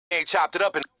ain't chopped it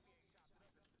up and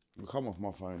Come off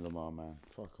my phone, Lamar, man.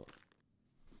 Fuck off.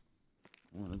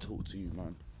 I want to talk to you,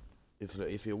 man.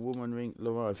 If your woman ring,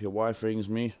 Lamar, if your wife rings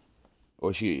me, or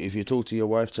if you talk to your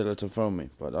wife, tell her to phone me.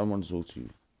 But I don't want to talk to you,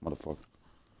 motherfucker.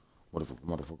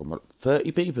 Motherfucker.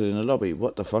 30 people in the lobby.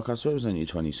 What the fuck? I swear it was only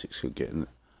 26 could get in there.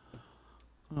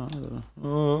 Oh, I don't know.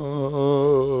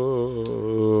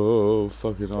 Oh,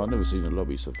 fucking hell. I've never seen a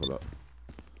lobby so full up.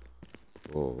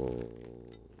 Oh.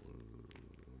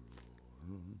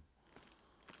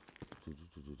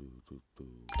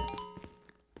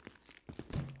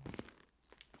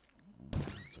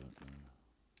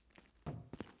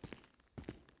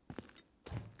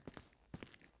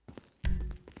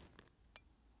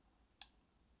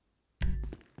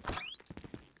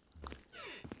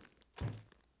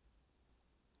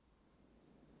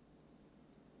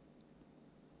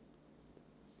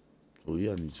 Oh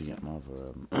yeah, I need to get my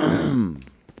other I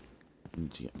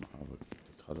need to get my other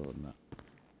colour on that.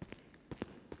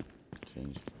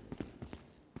 Change it.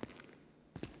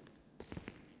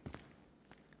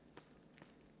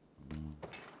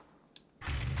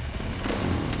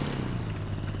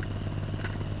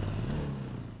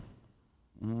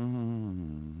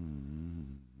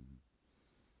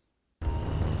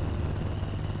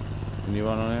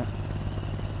 Anyone on here?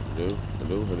 Hello.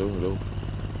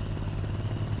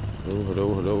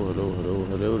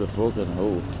 Hello, the fucking ho.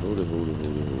 Ho.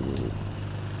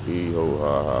 Hee-ho,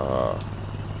 ha.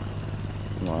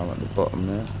 Come on, I'm at the bottom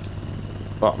there.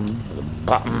 Bottom.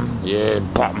 Yeah,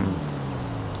 bottom.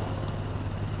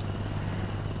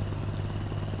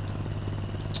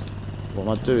 What am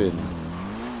I doing?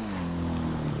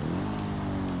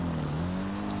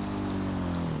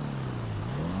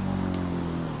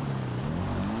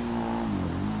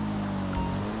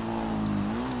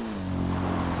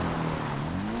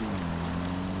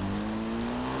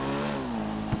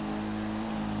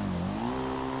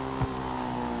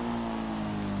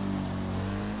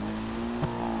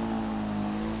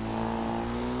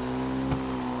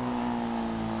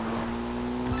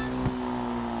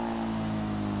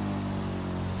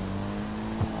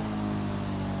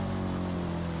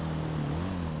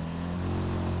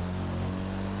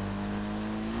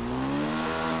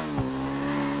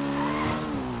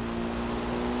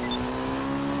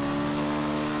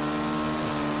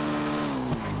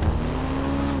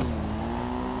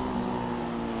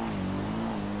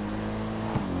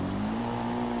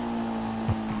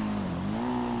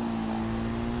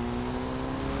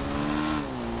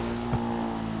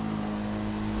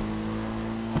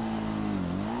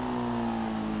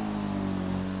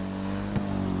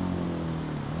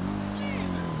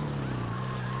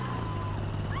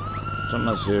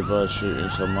 Someone's here by shooting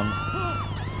someone.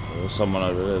 Or someone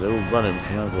over there. They're all running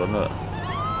from everyone, look.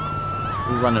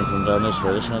 All running from down this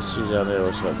way. Let's go see down there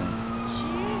what's happening.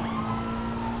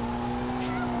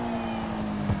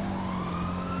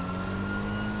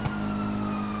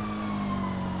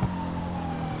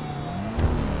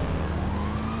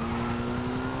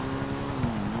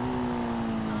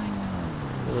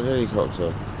 Look, a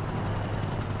helicopter.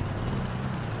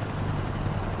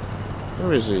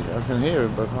 Where is he? I can hear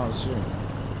him, but I can't see him.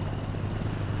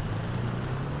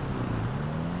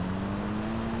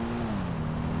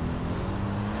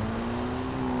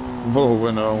 Oh,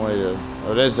 went the wrong way there.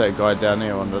 Oh, there's that guy down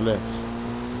here on the left.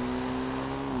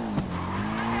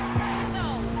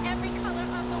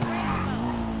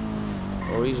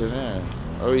 Oh, he's in there.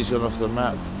 Oh, he's gone off the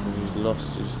map and he's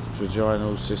lost his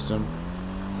vaginal system.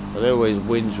 But they always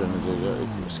whinge when they do that. They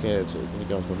get scared to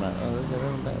go off the map. Oh, they're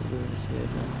on that. They're scared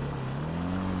now.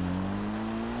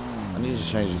 I need to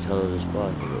change the colour of this bike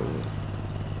a little bit.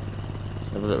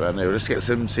 Let's have a look around there. Let's get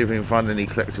some, see if we can find any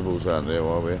collectibles around there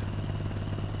while we're...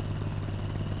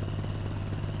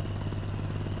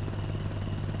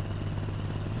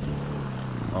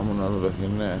 I'm gonna have a look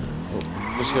in there. Oh,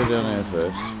 let's go down there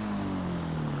first.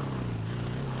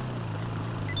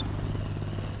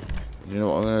 You know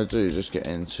what I'm gonna do? Just get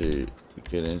into this.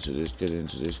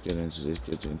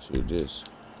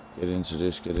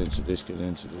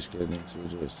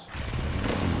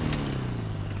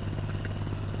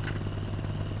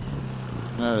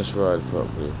 Now let's ride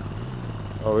properly.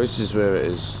 Oh, this is where it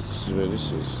is. This is where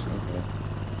this is. Okay.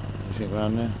 Anything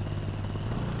around there?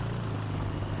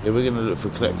 Yeah, we're gonna look for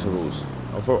collectibles.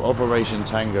 Operation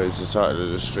Tango is the title of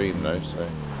the stream though, so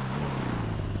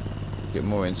get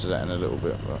more into that in a little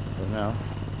bit, but for now,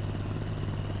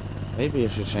 maybe I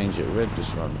should change it red,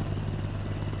 this one.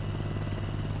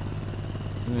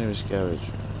 The nearest garage.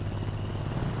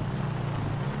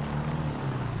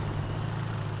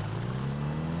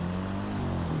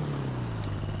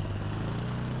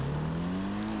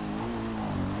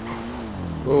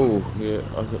 Oh, yeah,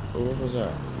 I got, oh, what was that?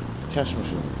 Cash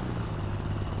machine.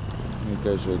 It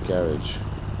goes to a garage.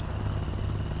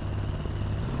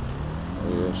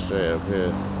 Oh yeah, straight up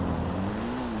here.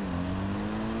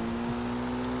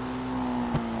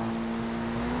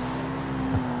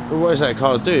 But what is that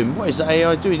car doing? What is that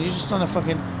AI doing? You just done a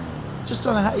fucking... Just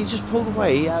done a... He just pulled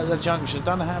away out of the junction,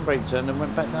 done a handbrake turn and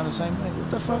went back down the same way. What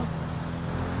the fuck?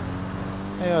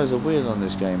 AIs are weird on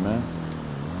this game, man.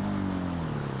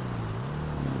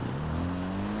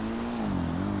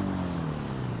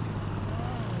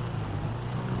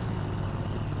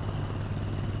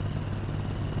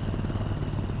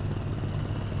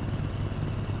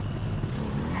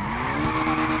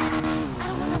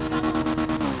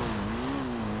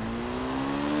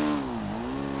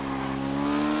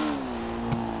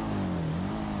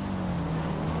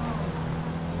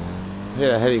 I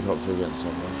hit a helicopter against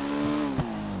someone.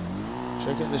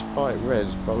 Should I get this bike red?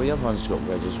 But the other one's got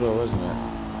red as well, hasn't it?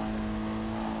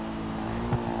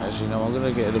 Actually, no, I'm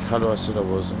going to get the colour I said I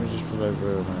was. Let me just pull over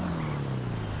here a minute.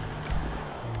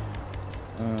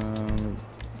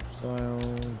 Style.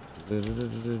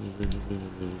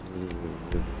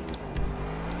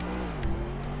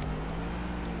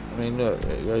 I mean, look,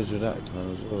 it goes with that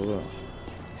colour as well, look.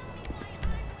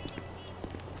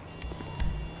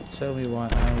 Tell me why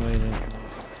I'm waiting.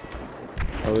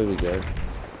 Oh, here we go.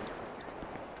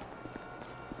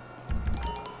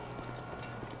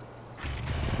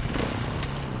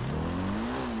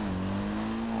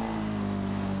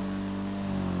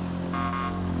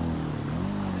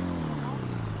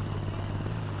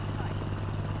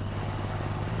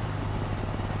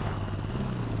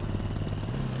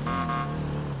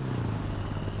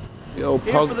 Yo,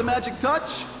 here for the magic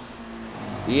touch?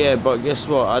 Yeah, but guess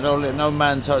what? I don't let no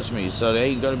man touch me, so there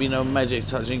ain't gonna be no magic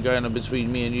touching going on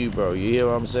between me and you, bro. You hear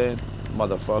what I'm saying?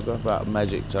 Motherfucker, about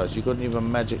magic touch. You couldn't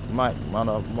even magic my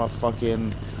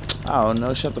fucking... I don't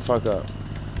know, shut the fuck up.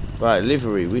 Right,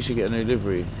 livery. We should get a new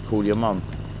livery. Call your mum.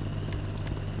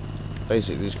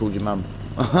 Basically, it's called your mum.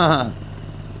 I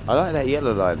like that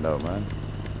yellow line though, man.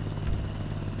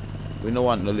 We don't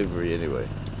want the livery anyway.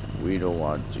 We don't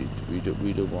want it. We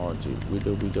don't want it. We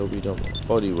don't.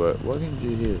 Body work. What can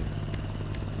you do here?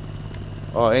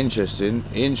 Oh, interesting.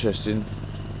 Interesting.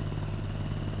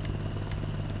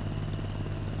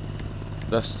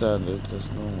 That's standard.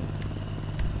 That's normal.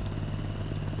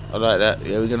 I like that.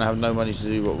 Yeah, we're gonna have no money to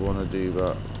do what we want to do,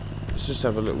 but let's just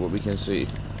have a look what we can see,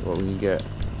 what we can get.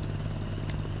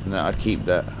 And I keep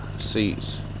that.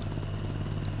 Seats.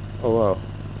 Oh wow.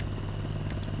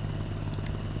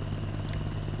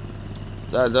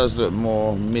 That does look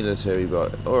more military,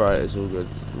 but alright, it's all good.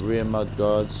 Rear mud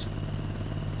guards.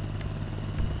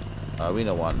 We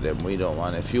don't want them, we don't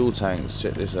want it. Fuel tanks,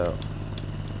 check this out.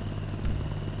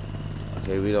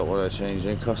 Okay, we don't want to change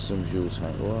them. Custom fuel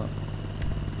tank, what?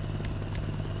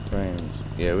 Frames.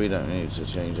 Yeah, we don't need to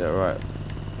change that, right.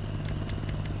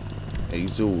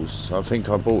 Exhausts. I think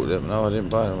I bought them. No, I didn't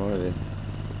buy them already.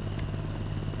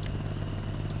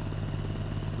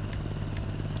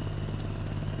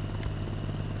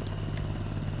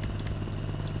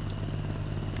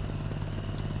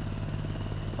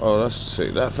 Oh, that's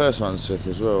sick. That first one's sick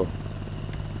as well.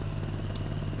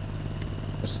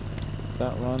 What's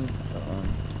that one? That one.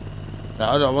 No,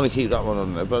 I don't want to keep that one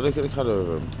on there, but look at the colour of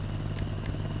them.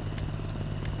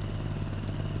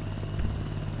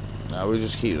 No, we'll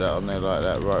just keep that on there like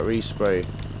that. Right, respray.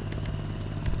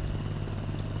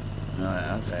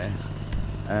 Right, okay.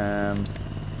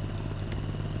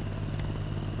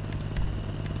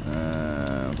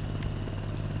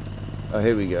 Oh,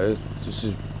 here we go. This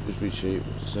is... Just be cheap.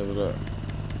 Let's have a look.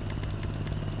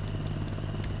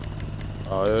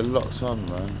 Oh, it locks on,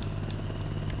 man.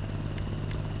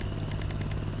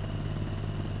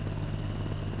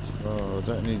 Oh, I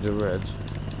don't need the red.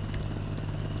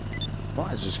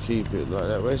 Might just keep it like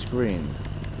that. Where's green?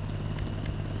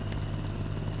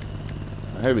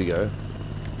 Oh, here we go.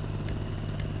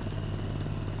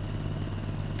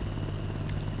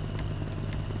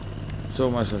 It's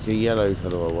almost like a yellow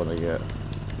colour I want to get.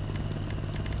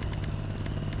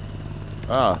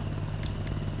 Ah.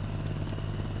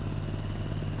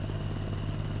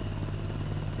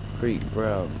 Creek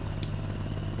brown.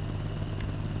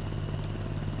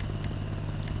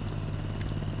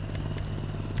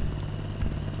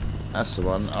 That's the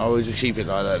one. I always just keep it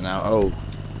like that now. Oh,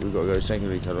 we've got to go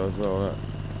secondary colour as well. That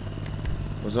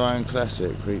was Iron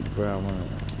Classic, Creek brown, wasn't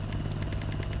it?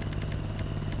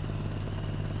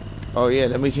 Oh yeah,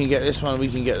 then we can get this one. We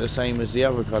can get the same as the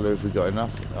other colour if we got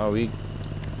enough. Oh, we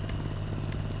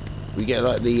get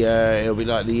like the it'll be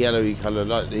like the yellowy colour,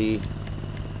 like the,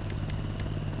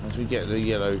 as we get the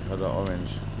yellow colour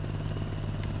orange.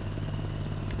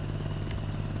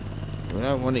 We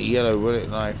don't want it yellow, we want it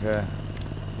like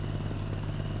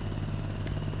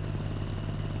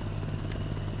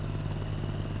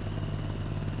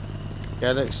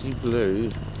Galaxy blue.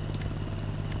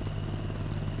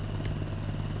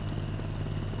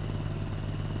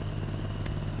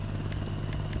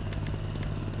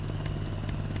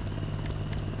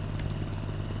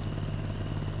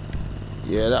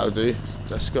 Yeah, that'll do.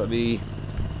 That's got the...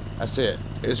 That's it.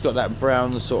 It's got that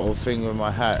brown sort of thing with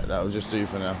my hat. That'll just do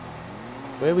for now.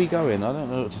 Where are we going? I don't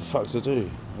know what the fuck to do.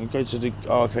 I'll go to the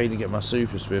arcade and get my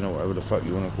super spin or whatever the fuck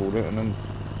you want to call it, and then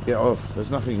get off.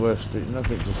 There's nothing worth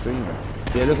nothing to stream it.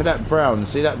 Yeah, look at that brown.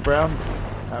 See that brown?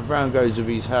 That brown goes with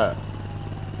his hat.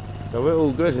 So we're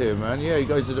all good here, man. Yeah, he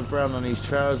goes with the brown on his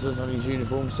trousers, on his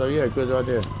uniform. So yeah, good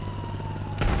idea.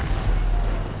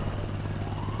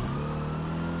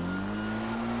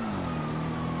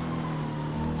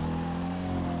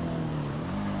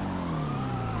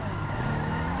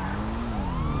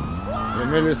 The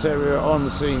military are on the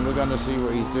scene. We're going to see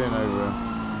what he's doing over there.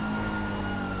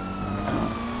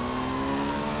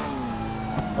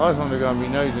 I just want to go and be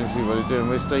nosy and see what they're doing.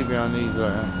 We'll stay behind these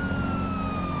like that.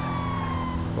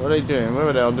 What are they doing? Where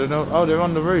are they? Oh, they're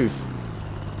on the roof.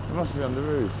 They must be on the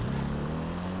roof.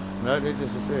 No, they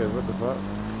disappeared. What the fuck?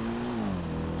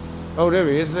 Oh, there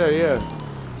he is. There, yeah.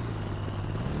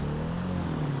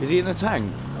 Is he in the tank?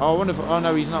 Oh, I wonder if... Oh,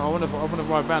 no, he's not. I wonder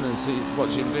if I ban and see,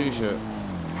 watch him do shit.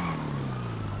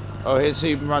 Oh, here's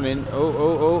him running.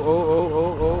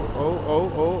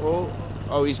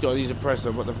 Oh, he's got his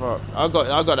oppressor. What the fuck? I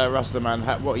got that Rastaman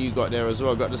hat. What you got there as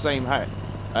well? I got the same hat.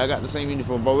 I got the same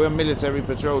uniform. But we're on military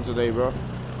patrol today, bro.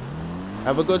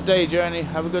 Have a good day, Journey.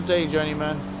 Have a good day, Journey,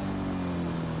 man.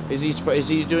 Is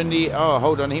he doing the... Oh,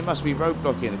 hold on. He must be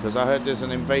roadblocking because I heard there's an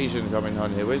invasion coming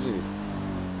on here. Where is he?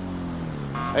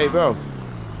 Hey, bro.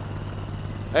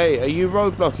 Hey, are you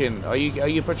roadblocking? Are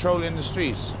you patrolling the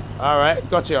streets? Alright,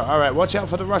 gotcha. Alright, watch out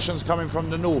for the Russians coming from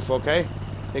the north, okay?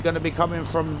 They're going to be coming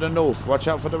from the north. Watch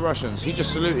out for the Russians. He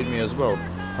just saluted me as well.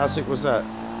 How sick was that?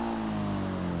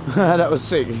 That was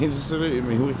sick. He just saluted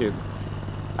me. Wicked.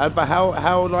 But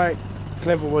how, like,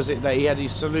 clever was it that he had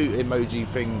his salute emoji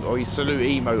thing, or his salute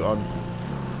emote on?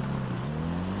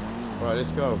 Right,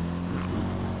 let's go.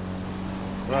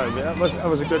 Right, that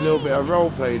was a good little bit of role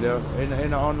play there in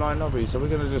an online lobby. So we're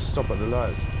going to just stop at the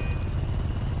lights.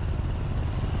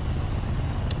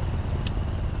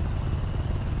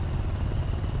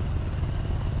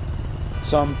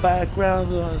 Some background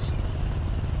noise.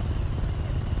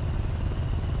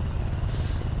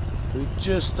 We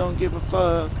just don't give a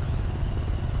fuck.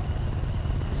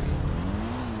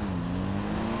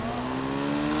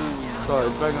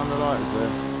 Started bang on the lights there.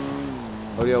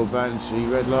 Oh, the old Banshee,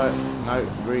 red light, no,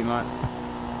 green light.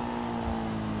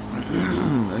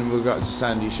 And we'll go up to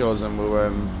Sandy Shores and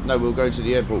we'll, no, we'll go to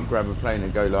the airport, grab a plane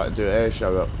and go like do an air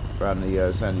show up around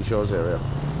the Sandy Shores area.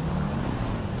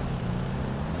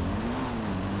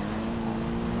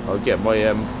 I'll get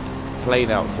my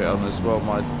plane outfit on as well,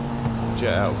 my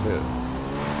jet outfit.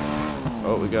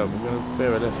 Oh, we're going to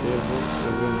bear a left here.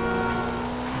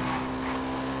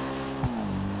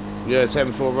 Yeah,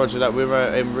 10-4, roger that. We're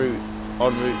en route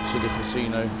to the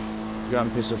casino to go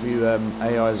and piss a few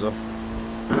AIs off.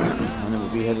 And then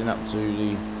we'll be heading up to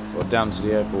the, or down to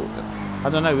the airport. I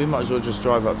don't know, we might as well just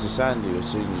drive up to Sandy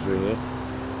as soon as we're here.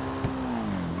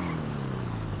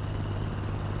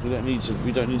 We don't need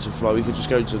to fly. We could just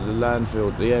go to the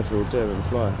landfill, the airfield there, and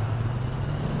fly.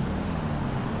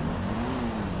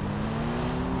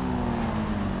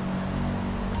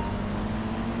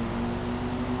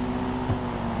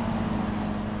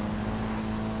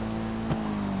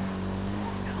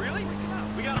 Really?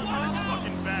 We got a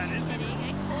fucking bad, isn't it?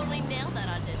 I totally nailed that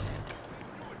audition.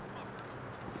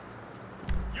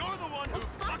 You're the one who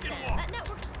fucking That walked.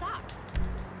 network sucks.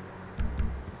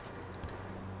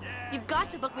 You've got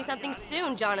to book me something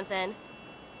soon, Jonathan.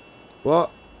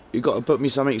 What? You got to book me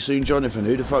something soon, Jonathan.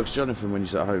 Who the fuck's Jonathan when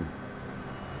he's at home?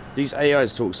 These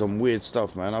AIs talk some weird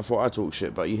stuff, man. I thought I talk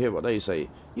shit, but you hear what they say.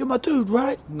 You're my dude,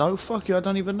 right? No, fuck you. I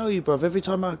don't even know you, bruv. Every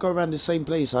time I go around the same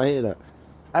place, I hear that.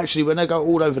 Actually, when I go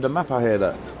all over the map, I hear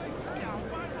that.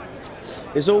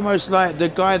 It's almost like the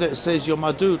guy that says you're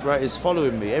my dude, right, is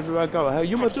following me. Everywhere I go, hey,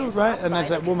 you're my dude, right? And there's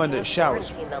that woman that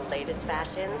shouts. There's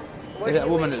that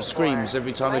woman that screams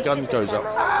every time a gun goes up.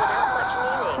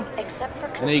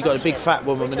 And then you got a big fat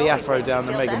woman with the afro down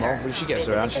the Mega Mall. When she gets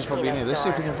around, she's probably in here. Let's see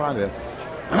if we can find her.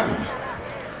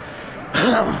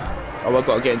 Oh, I've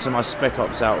got to get into my Spec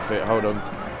Ops outfit. Hold on.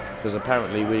 Because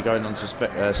apparently we're going on to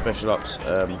Special Ops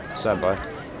standby.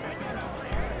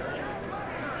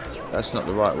 That's not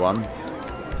the right one.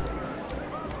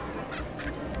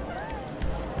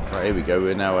 Right, here we go.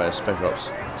 We're now Spec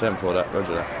Ops. 10 for that.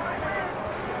 Roger that.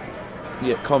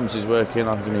 Yeah, comms is working.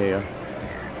 I can hear you.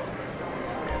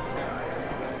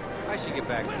 I should get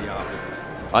back to the office.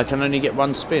 I can only get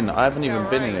one spin. I haven't even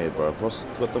been in here, bro.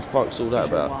 What the fuck's all that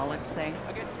about?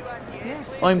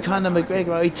 I'm Conor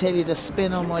McGregor. I tell you to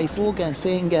spin on my fucking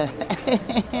finger.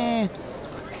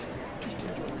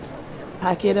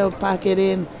 Pack it up, pack it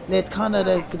in. Let Conor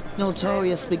the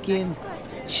Notorious begin.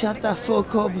 Shut the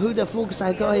fuck up. Who the fuck's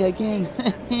that guy again?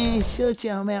 Shut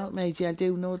your mouth, mate. You'll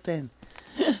do nothing.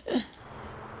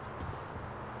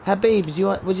 Habib,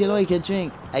 would you like a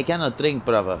drink? I cannot drink,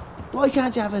 brother. Why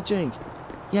can't you have a drink?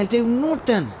 You'll do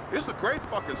nothing. It's a great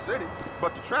fucking city,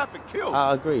 but the traffic kills.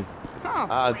 I agree. Oh,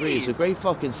 I agree. It's a great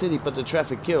fucking city, but the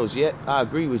traffic kills. Yeah, I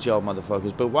agree with y'all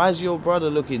motherfuckers. But why is your brother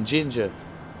looking ginger?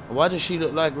 And why does she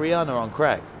look like Rihanna on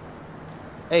crack?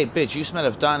 Hey, bitch, you smell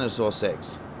of dinosaur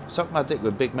sex. Suck my dick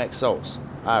with Big Mac sauce.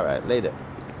 Alright, later.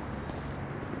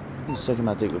 Who's sucking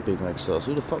my dick with Big Mac sauce?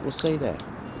 Who the fuck will say that?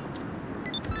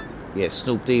 Yeah,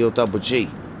 Snoop D or Double G.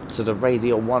 To the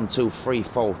radio 1, 2, 3,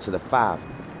 4, to the 5.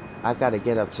 I gotta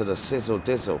get up to the sizzle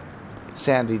dizzle.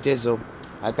 Sandy Dizzle.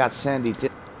 I got Sandy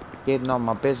Dizzle getting on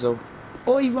my bizzle.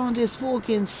 I run this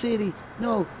fucking city.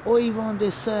 No, I run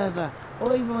this server.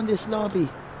 I run this lobby.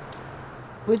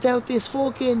 Without this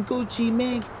fucking Gucci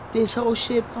Meg, this whole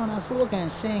ship gonna fucking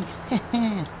sink.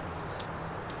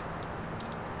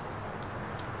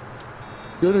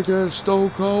 Gonna get Stone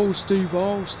Cold Steve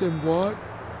Austin, what?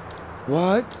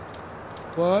 What?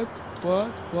 What?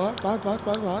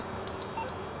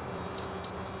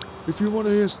 If you want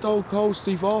to hear Stone Cold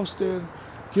Steve Austin,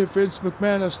 give Vince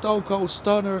McMahon a Stone Cold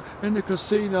Stunner in the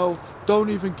casino. Don't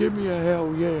even give me a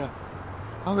hell yeah.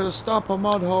 I'm gonna stomp a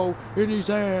mud hole in his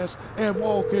ass and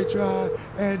walk it dry,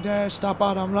 and that's the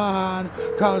bottom line.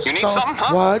 Cause you need something,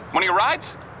 huh? What? One of your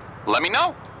rides? Let me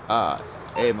know.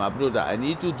 Hey, my brother, I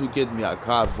need you to get me a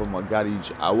car from a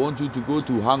garage. I want you to go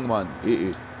to Hangman.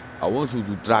 I want you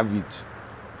to drive it.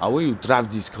 I want you to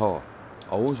drive this car.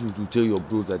 I want you to tell your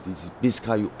brother this is the best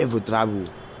car you ever drive.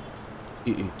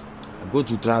 I'm going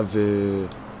to drive.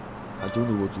 I don't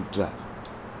know what to drive.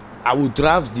 I will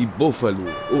drive the buffalo.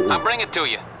 I'll bring it to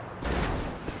you.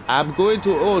 I'm going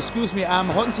to. Oh, excuse me. I'm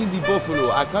hunting the buffalo.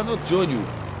 I cannot join you.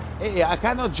 Hey, I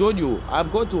cannot join you.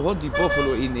 I'm going to hunt the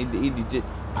buffalo in the.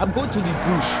 I'm going to the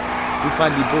bush to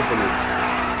find the buffalo.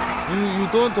 You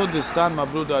don't understand, my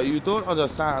brother. You don't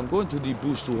understand. I'm going to the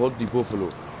bush to hunt the buffalo.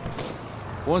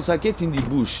 Once I get in the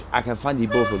bush, I can find the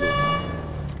buffalo.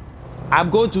 I'm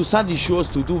going to Sandy Shores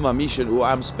to do my mission. Oh,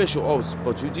 I'm special ops,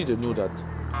 but you didn't know that.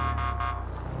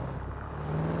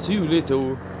 See you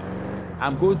later.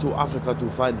 I'm going to Africa to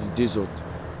find the desert.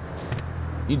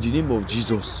 In the name of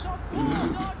Jesus.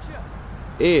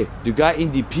 Hey, the guy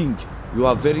in the pink. You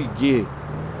are very gay.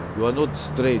 You are not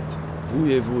straight.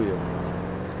 Vouye, vouye.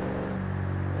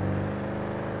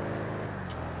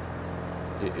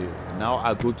 Now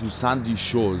I go to Sandy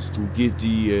Shores to get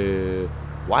the.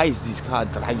 Why is this car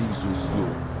driving so slow?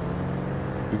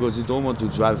 Because I don't want to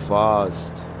drive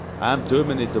fast. I'm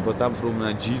Terminator, but I'm from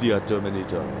Nigeria,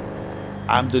 Terminator.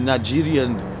 I'm the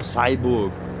Nigerian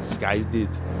cyborg.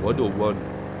 Skynet 101.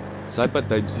 Cyber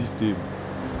Time System.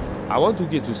 I want to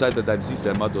get to Cyber Time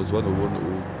System Others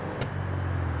 101.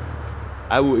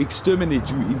 I will exterminate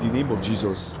you in the name of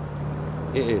Jesus.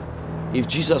 If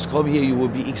Jesus come here, you will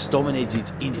be exterminated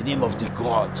in the name of the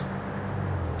God.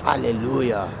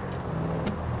 Hallelujah.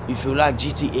 If you like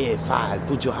GTA 5,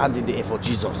 put your hand in the air for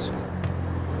Jesus.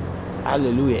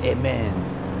 Hallelujah. Amen.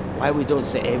 Why we don't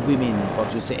say women,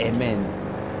 but we say amen?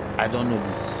 I don't know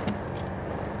this.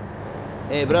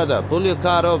 Hey brother, pull your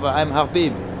car over. I'm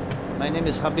Habib. My name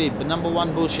is Habib, the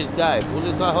 #1 bullshit guy. Pull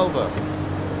your car over.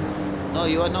 No,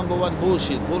 you are #1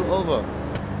 bullshit. Pull over.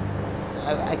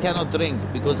 I cannot drink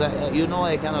because you know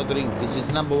I cannot drink. This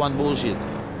is #1 bullshit.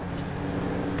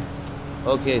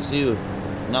 Okay, see you.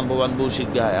 #1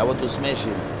 bullshit guy. I want to smash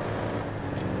him.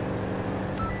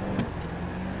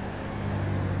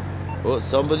 Oh,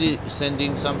 somebody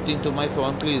sending something to my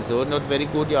phone, please. Oh, not very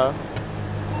good, yeah.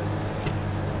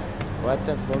 What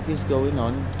the fuck is going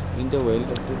on in the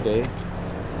world of today?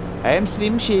 I am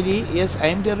Slim Shady. Yes, I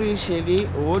am the real Shady.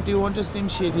 What do you want, a Slim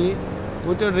Shady?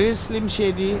 Put a real Slim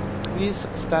Shady. Please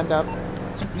stand up.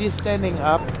 Please standing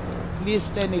up. Please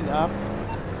standing up.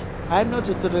 I'm not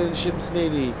the real Slim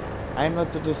Shady. I'm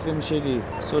not the Slim Shady.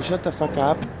 So shut the fuck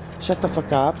up. Shut the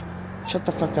fuck up. Shut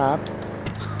the fuck up.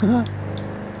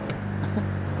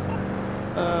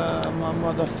 My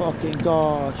motherfucking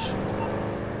gosh.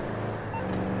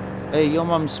 Hey, your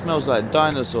mum smells like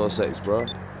dinosaur sex, bro.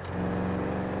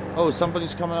 Oh,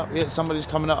 somebody's coming up. Yeah, somebody's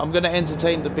coming up. I'm gonna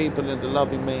entertain the people in the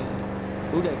lobby, mate.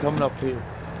 Who that coming up here?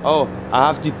 Oh, I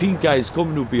have the pink guys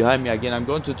coming up behind me again. I'm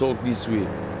going to talk this way.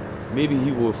 Maybe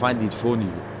he will find it funny.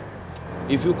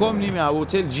 If you come near me, I will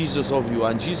tell Jesus of you,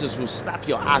 and Jesus will slap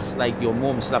your ass like your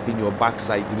mom slapping your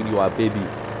backside when you are a baby.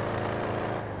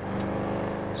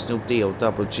 Snoop D-O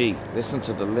double G. Listen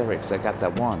to the lyrics. I got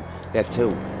that 1, that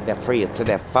 2, that 3 to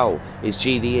that 4. It's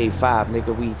GTA 5,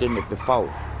 nigga. We done it before.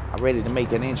 I'm ready to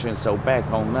make an entrance, so back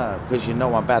on up, cause you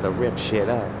know I'm about to rip shit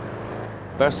up.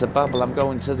 Burst a bubble, I'm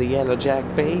going to the Yellow Jack,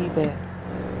 baby.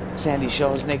 Sandy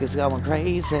Shores niggas going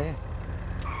crazy.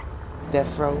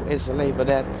 Death Row is the label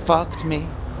that fucked me.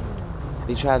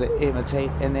 They try to imitate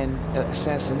and then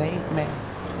assassinate me.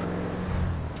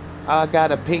 I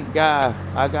got a pink guy.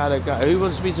 I got a guy. Who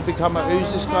wants me to become a...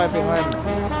 Who's this guy behind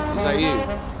me? Is that you?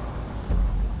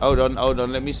 Hold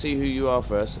on. Let me see who you are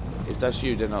first. If that's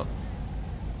you, then I'll...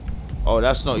 Oh,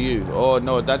 that's not you. Oh,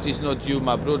 no, that is not you,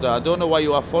 my brother. I don't know why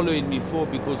you are following me for,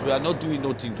 because we are not doing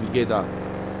nothing together.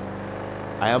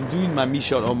 I am doing my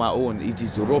mission on my own. It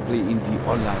is roleplay in the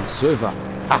online server.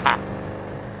 Haha.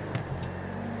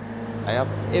 I have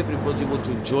everybody want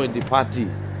to join the party.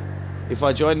 If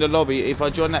I join the lobby, if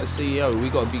I join that CEO, we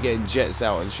got to be getting jets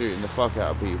out and shooting the fuck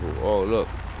out of people. Oh, look.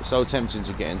 It's so tempting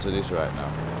to get into this right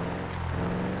now.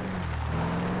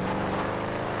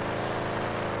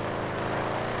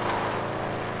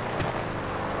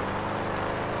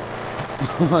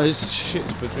 This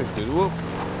shit's drifted. Whoop.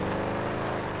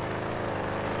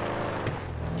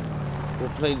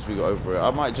 What planes we got over it? I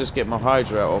might just get my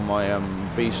Hydra out on my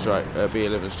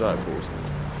B11 Strike Force.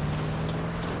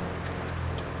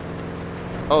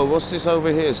 Oh, what's this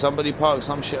over here? Somebody parked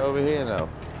some shit over here now.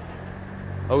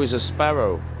 Oh, it's a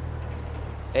Sparrow.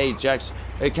 Hey,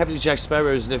 Captain Jack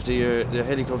Sparrow's left the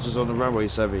helicopters on the runway,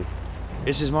 Savvy.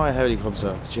 This is my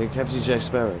helicopter, Captain Jack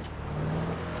Sparrow.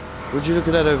 Would you look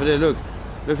at that over there?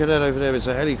 Look at that over there. It's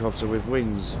a helicopter with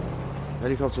wings.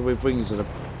 Helicopter with wings. And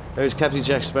there's Captain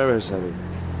Jack Sparrow, Savvy.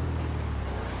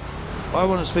 I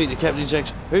want to speak to Captain Jack.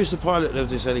 Who's the pilot of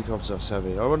this helicopter,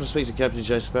 Savvy? I want to speak to Captain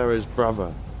Jack Sparrow's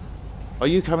brother. Are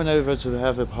you coming over to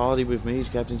have a party with me,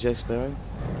 Captain Jack Sparrow?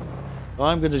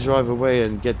 I'm going to drive away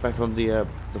and get back on the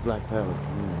Black Pearl.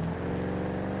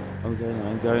 I'm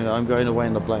going away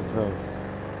in the Black Pearl.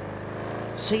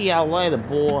 See y'all later,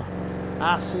 boy.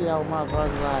 I'll see y'all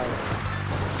motherfuckers later.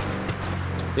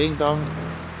 Ding dong.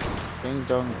 Ding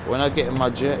dong. When I get in my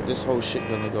jet, this whole shit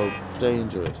gonna go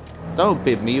dangerous. Don't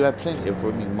bid me, you have plenty of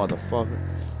room, you motherfucker.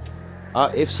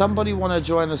 If somebody wanna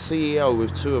join a CEO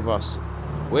with 2 of us,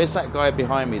 where's that guy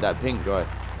behind me, that pink guy?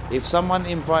 If someone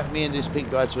invite me and this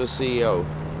pink guy to a CEO,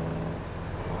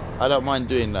 I don't mind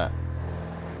doing that.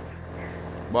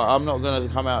 But I'm not gonna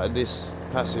come out of this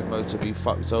passive mode to be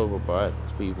fucked over by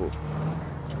people.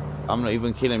 I'm not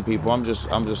even killing people. I'm just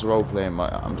role playing.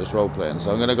 I'm just role playing.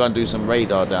 So I'm gonna go and do some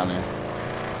radar down here.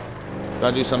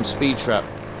 Go do some speed trap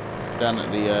down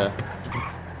at the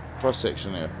cross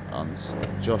section here on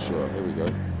Joshua. Here we go.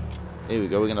 Here we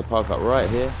go. We're gonna park up right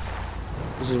here.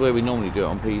 This is where we normally do it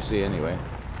on PC anyway.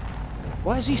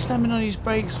 Why is he slamming on his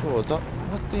brakes for?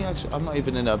 What the actual? I'm not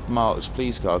even in a marked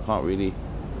police car. I can't really.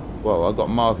 Well, I've got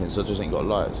markings, so I just ain't got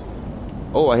lights.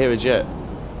 Oh, I hear a jet.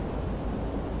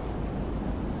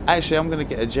 Actually, I'm gonna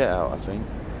get a jet out, I think.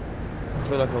 I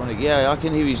feel like I want to... Yeah, I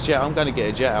can hear his jet. I'm gonna get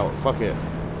a jet out. Fuck it.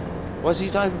 What's he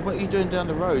doing? What are you doing down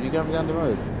the road? You going down the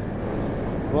road?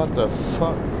 What the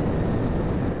fuck?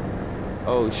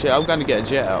 Oh shit, I'm gonna get a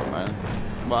jet out, man.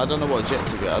 But I don't know what jet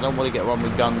to get. I don't want to get one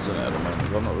with guns in it at the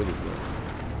moment. I'm not really good.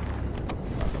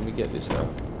 Right, let me get this out.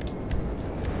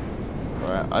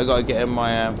 Alright, I gotta get in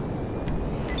my...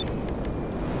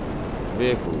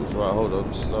 vehicles. Right, hold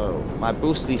on. Style. My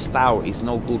boosty style is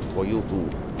no good for you to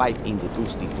fight in the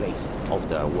boosty place of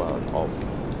the world of.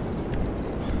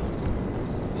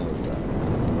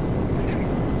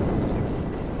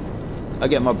 I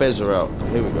get my bezer out.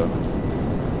 Here we go.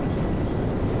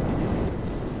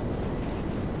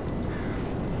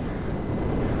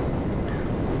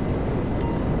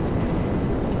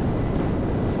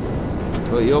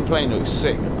 Well, your plane looks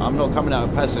sick. I'm not coming out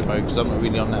of passive mode because I'm not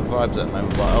really on that vibes at the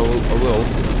moment, but I will.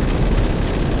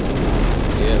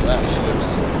 Yeah, that actually looks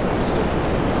sick.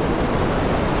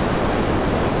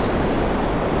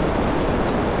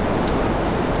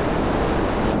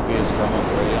 Gears come up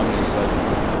already, I'm going to say.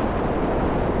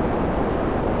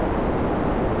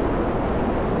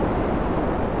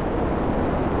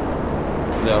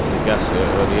 Let off the gas here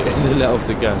already. Let off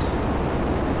the gas.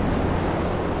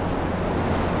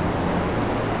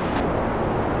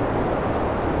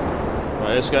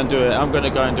 Let's go and do it. I'm going to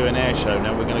go and do an air show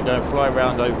now. We're going to go and fly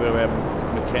around over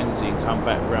Mackenzie and come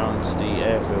back round the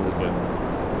airfield again.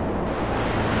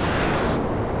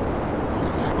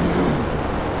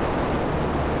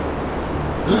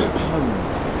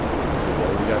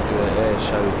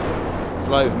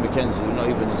 fly over Mackenzie. We're not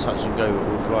even a touch and go, but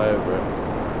we'll fly over it.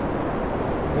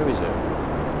 Where is it?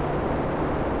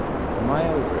 Am I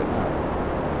over it now?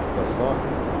 The fuck?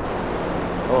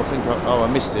 Oh, I think I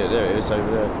missed it. There it is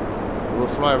over there. We'll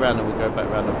fly around and we'll go back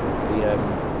around the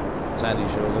Sandy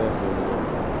Shores airfield again.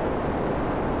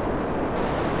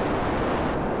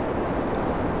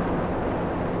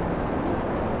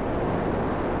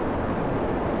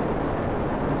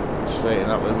 Straighten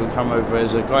up and we come over.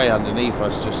 There's a guy underneath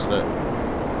us, just look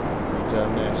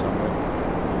down there somewhere.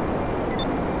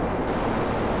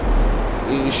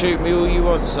 You can shoot me all you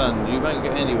want, son. You won't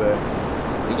get anywhere.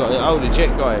 You got the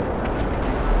jet guy.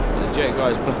 The jet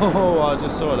guy's. Oh, I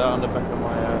just saw that on the back of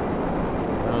my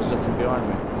when I was looking behind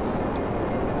me.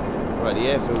 Right, the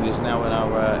airfield is now in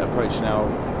our approach now.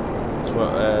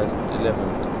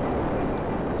 11.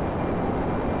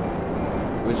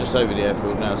 We're just over the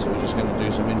airfield now, so we're just going to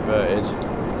do some inverted.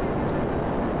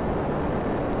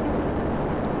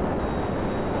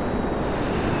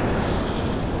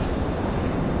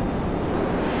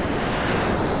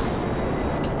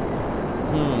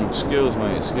 Skills,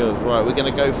 mate, skills. Right, we're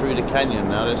going to go through the canyon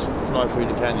now. Let's fly through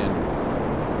the canyon.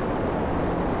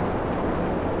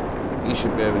 You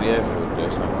should be over the airfield there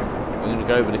somewhere. We're going to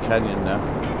go over the canyon now.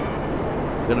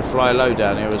 We're going to fly low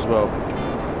down here as well.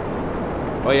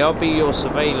 Oh yeah, I'll be your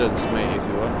surveillance, mate, if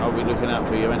you want. I'll be looking out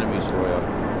for your enemies for you.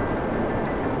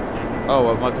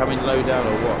 Oh, am I coming low down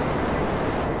or what?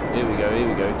 Here we go, here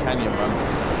we go. Canyon run.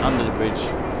 Under the bridge.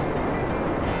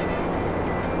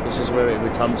 This is where it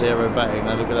becomes aerobatic.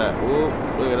 Now look at that. Ooh,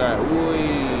 look at that. Ooh.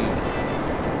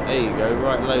 There you go.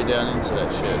 Right low down into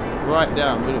that shit. Right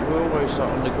down. We're almost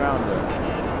on the ground there.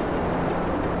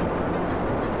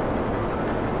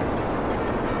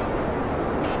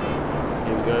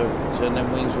 Go. Turn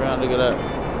them wings around, look at that.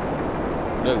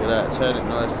 Look at that, turn it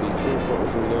nicely, full throttle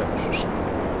through that.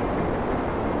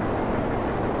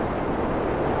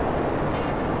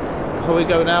 Oh, we're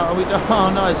going out, and we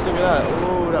oh nice, look at that.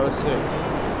 Oh, that was sick.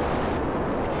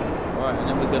 Right, and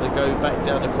then we're going to go back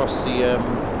down across the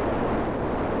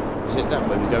is it that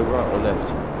way? We go right or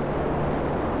left?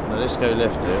 No, let's go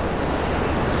left here.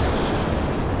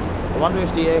 I wonder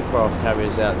if the aircraft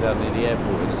carrier's out down near the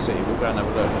airport in the city. We'll go and have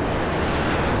a look.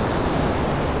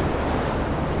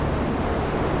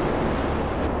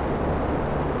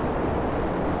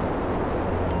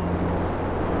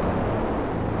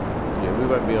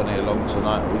 Won't be on here long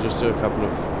tonight. We'll just do a couple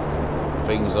of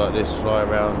things like this, fly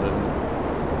around and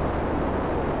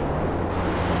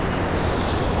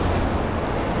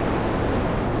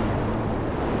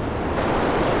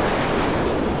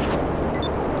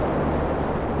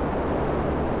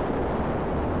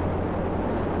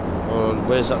well,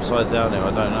 where's upside down here?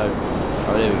 I don't know.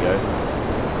 Oh, there we go.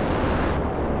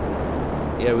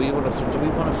 Yeah, we want to. Do we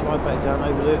want to fly back down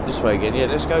over this way again? Yeah,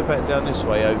 let's go back down this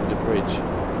way over the bridge.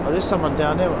 Oh, there's someone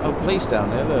down there. Oh, police down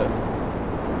there, look.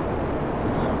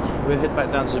 We'll head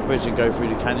back down to the bridge and go through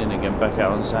the canyon again, back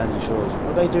out on Sandy Shores. What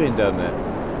are they doing down there?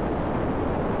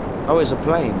 Oh, it's a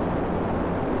plane.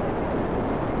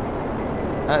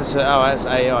 That's that's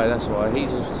AI, that's why.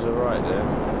 He's just to the right there.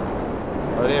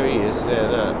 Oh, there he is,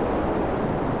 there, look.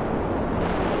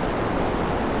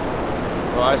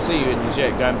 Well, I see you in the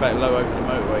jet going back low over the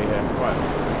motorway here.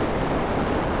 Right.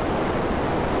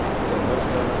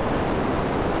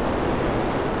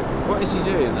 What is he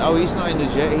doing? Oh, he's not in the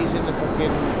jet, he's in the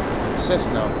fucking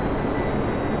Cessna.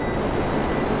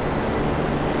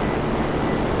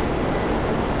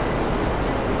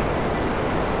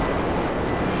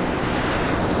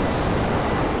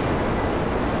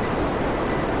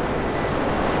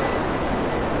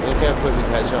 Look how quick we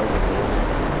catch up with him.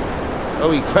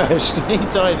 Oh, he crashed. He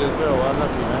died as well. I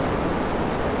love you, man.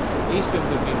 He's been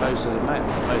with me most of the map,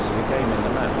 most of the game in the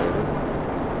map, really.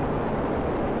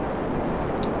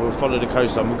 We'll follow the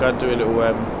coastline. We'll go and do a little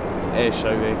air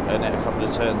show and a couple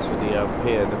of turns for the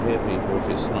pier people if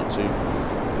it's not too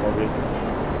foggy.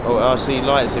 Oh, I see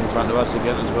lights in front of us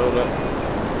again as well. Look,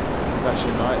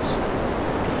 flashing lights.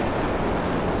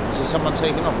 See someone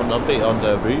taking off on the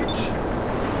beach.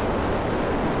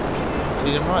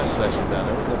 See them lights flashing down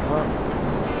there. What the fuck?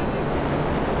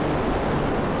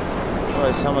 Oh,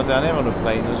 there's someone down there on a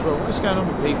plane as well. What's going on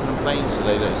with people and planes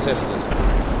today? Look, Cessnas.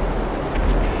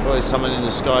 Oh, there's someone in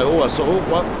the sky. Oh, I saw. Oh,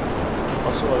 what?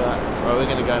 I saw that. Right, we're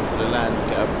going to go in for the land and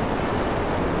get up.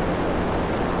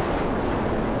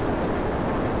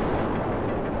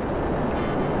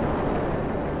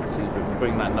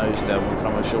 Bring that nose down. We'll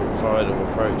come a short final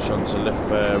approach onto left,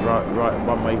 right,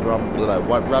 runway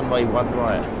one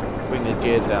right. Bring the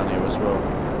gear down here as well.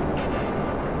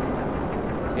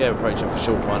 Yeah, approaching for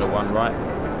short final one right.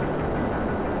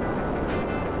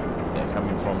 Yeah,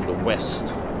 coming from the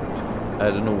west,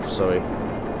 the north, sorry,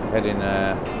 heading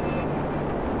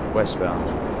westbound.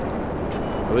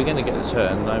 Are we going to get the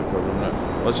turn? No problem. Look.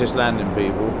 I was just landing,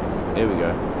 people. Here we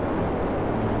go.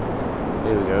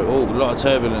 Here we go. Oh, a lot of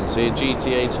turbulence here.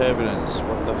 GTA turbulence.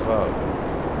 What the fuck?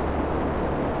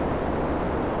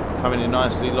 Coming in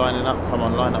nicely, lining up. Come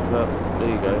on, line up. There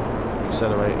you go.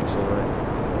 Accelerate, accelerate.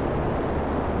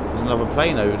 There's another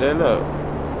plane over there. Look.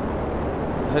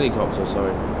 Helicopter,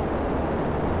 sorry.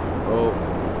 Oh,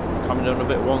 coming on a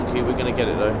bit wonky. We're going to get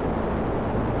it though.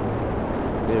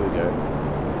 Here we go.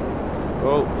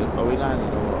 Oh, are we landing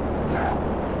or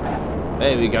what?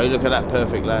 There we go. Look at that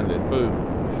perfect landing. Boom.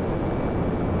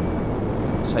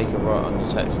 Take a right on the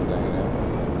taxi lane now.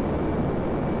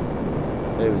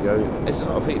 There we go. There's a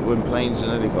lot of people in planes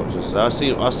and helicopters. So I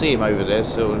see him over there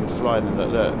still and flying, and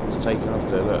look, it's taking off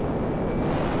there. Look.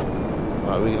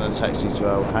 Right, we're going to taxi to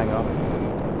our hangar.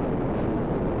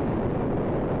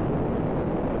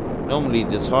 Normally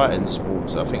the Titan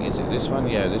spawns, I think, is it this one?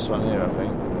 Yeah, this one here, I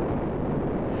think.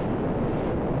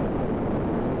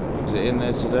 Is it in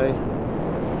there today?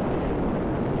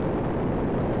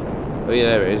 Oh yeah,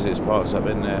 there it is, it's parked up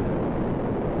in there.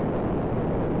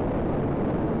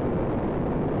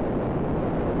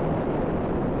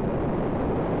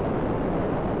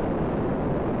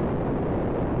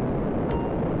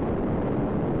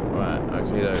 Right,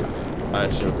 okay, look. I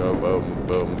shall go boom,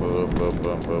 boom, boom, boom,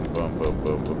 boom, boom, boom, boom,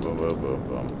 boom, boom, boom, boom,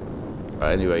 boom.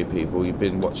 Right, anyway, people, you've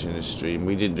been watching this stream.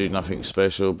 We didn't do nothing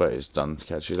special, but it's done.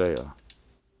 Catch you later.